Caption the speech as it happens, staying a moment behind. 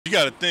You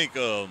got to think.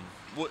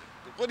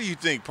 What do you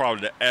think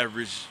probably the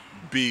average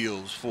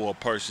bills for a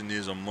person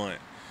is a month?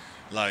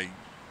 Like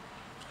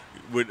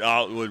with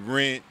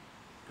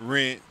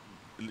rent,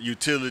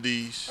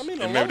 utilities, I mean,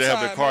 the and low maybe they have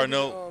their side, car maybe,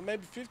 note.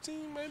 maybe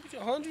 15, maybe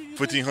 100. You think?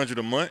 1,500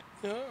 a month.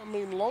 Yeah, I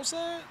mean, the low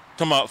side.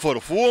 Talking about for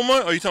the full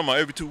month, or you talking about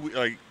every 2 weeks,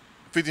 like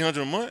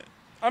 1,500 a month?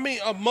 I mean,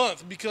 a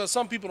month because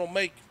some people don't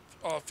make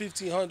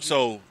 1,500.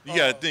 So you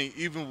gotta think,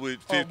 even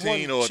with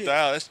 15 or 1,000,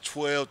 that's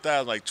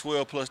 12,000, like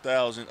 12 plus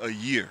thousand a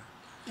year.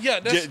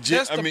 Yeah, that's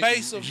the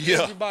base of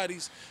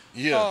everybody's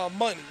money.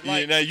 Like,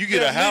 yeah, now you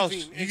get a house.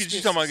 You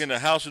talking about getting a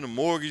house and a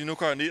mortgage, no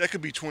car. That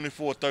could be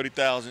 24,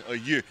 30,000 a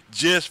year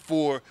just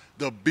for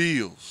the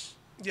bills.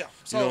 Yeah,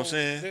 so, you know what I'm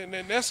saying?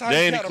 Then that's how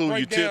you gotta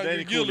break down they your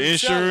include yearly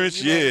insurance.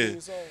 salary, you know Yeah, what I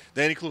mean? So,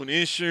 they include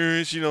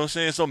insurance. You know what I'm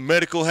saying? Some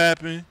medical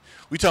happen.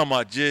 We talking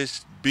about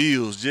just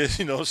bills, just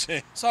you know what I'm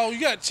saying. So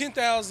you got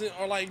 10,000,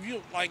 or like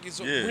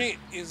it's rent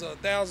is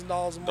 $1,000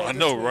 a month. I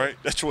know, right?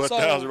 That's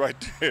 12,000 right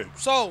there.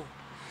 So,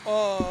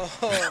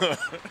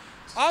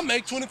 I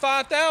make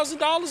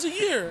 $25,000 a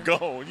year. Go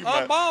on,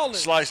 I'm balling.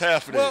 Slice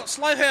half of that. Well,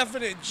 slice half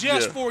of that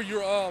just for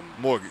your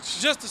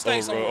mortgage, just to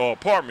stay somewhere. Or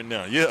apartment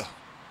now, yeah.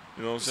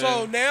 You know what I'm saying?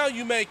 So now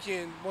you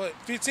making what,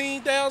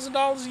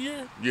 $15,000 a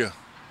year? Yeah.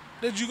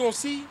 That you gonna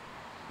see?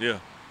 Yeah.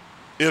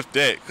 If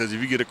that, because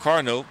if you get a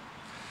car note,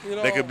 you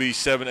know, that could be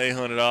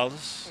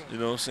 $700-800. You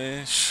know what I'm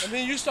saying? And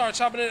then you start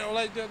chopping it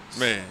like that.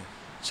 Man.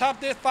 Chop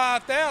that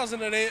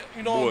 5,000 of that,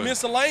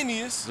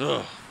 miscellaneous.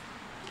 Ugh.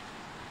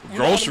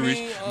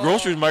 Groceries.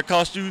 Groceries might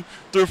cost you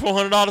 $300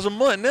 or $400 a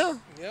month now.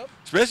 Yep.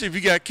 Especially if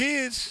you got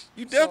kids,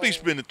 you definitely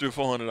spending $300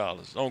 or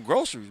 $400 on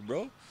groceries,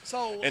 bro.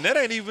 So, and that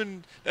ain't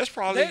even. That's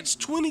probably. That's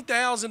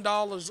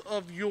 $20,000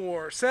 of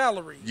your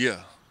salary.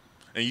 Yeah.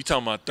 And you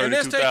talking about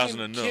 32,000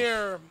 enough. And that's taking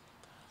care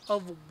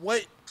of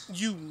what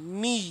you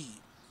need.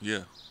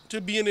 Yeah. To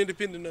be an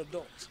independent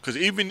adult. Because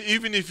even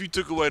if you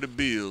took away the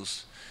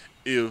bills,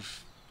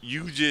 if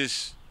you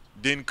just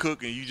didn't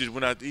cook and you just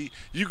went out to eat,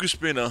 you could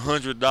spend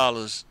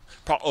 $100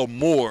 or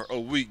more a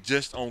week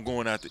just on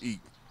going out to eat.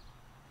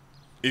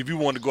 If you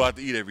want to go out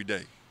to eat every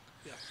day.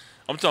 Yeah.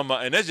 I'm talking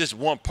about, and that's just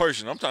one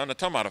person. I'm talking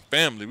about a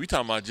family. We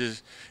talking about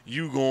just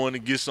you going to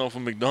get something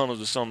from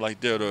McDonald's or something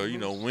like that, or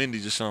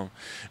Wendy's or something.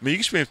 I mean, you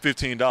can spend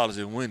 $15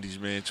 at Wendy's,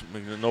 man,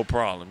 no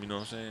problem. You know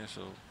what I'm saying?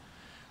 So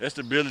that's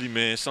stability,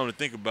 man. It's something to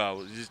think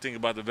about. Just think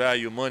about the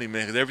value of money,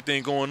 man, because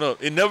everything going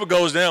up. It never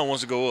goes down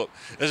once it go up.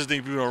 That's the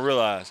thing people don't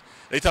realize.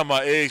 They talking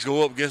about eggs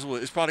go up. Guess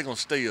what? It's probably gonna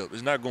stay up.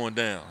 It's not going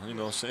down. You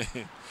know what I'm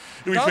saying?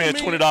 You be paying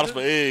 $20 for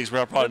eggs,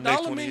 bro. Probably the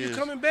next 20 years.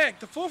 Coming back.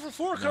 The 4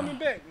 for $4 coming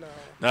back now.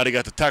 Now they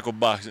got the tackle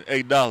box at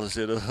 $8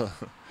 at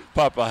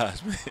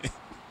Popeyes, man.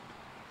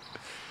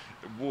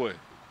 Boy,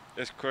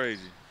 that's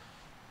crazy.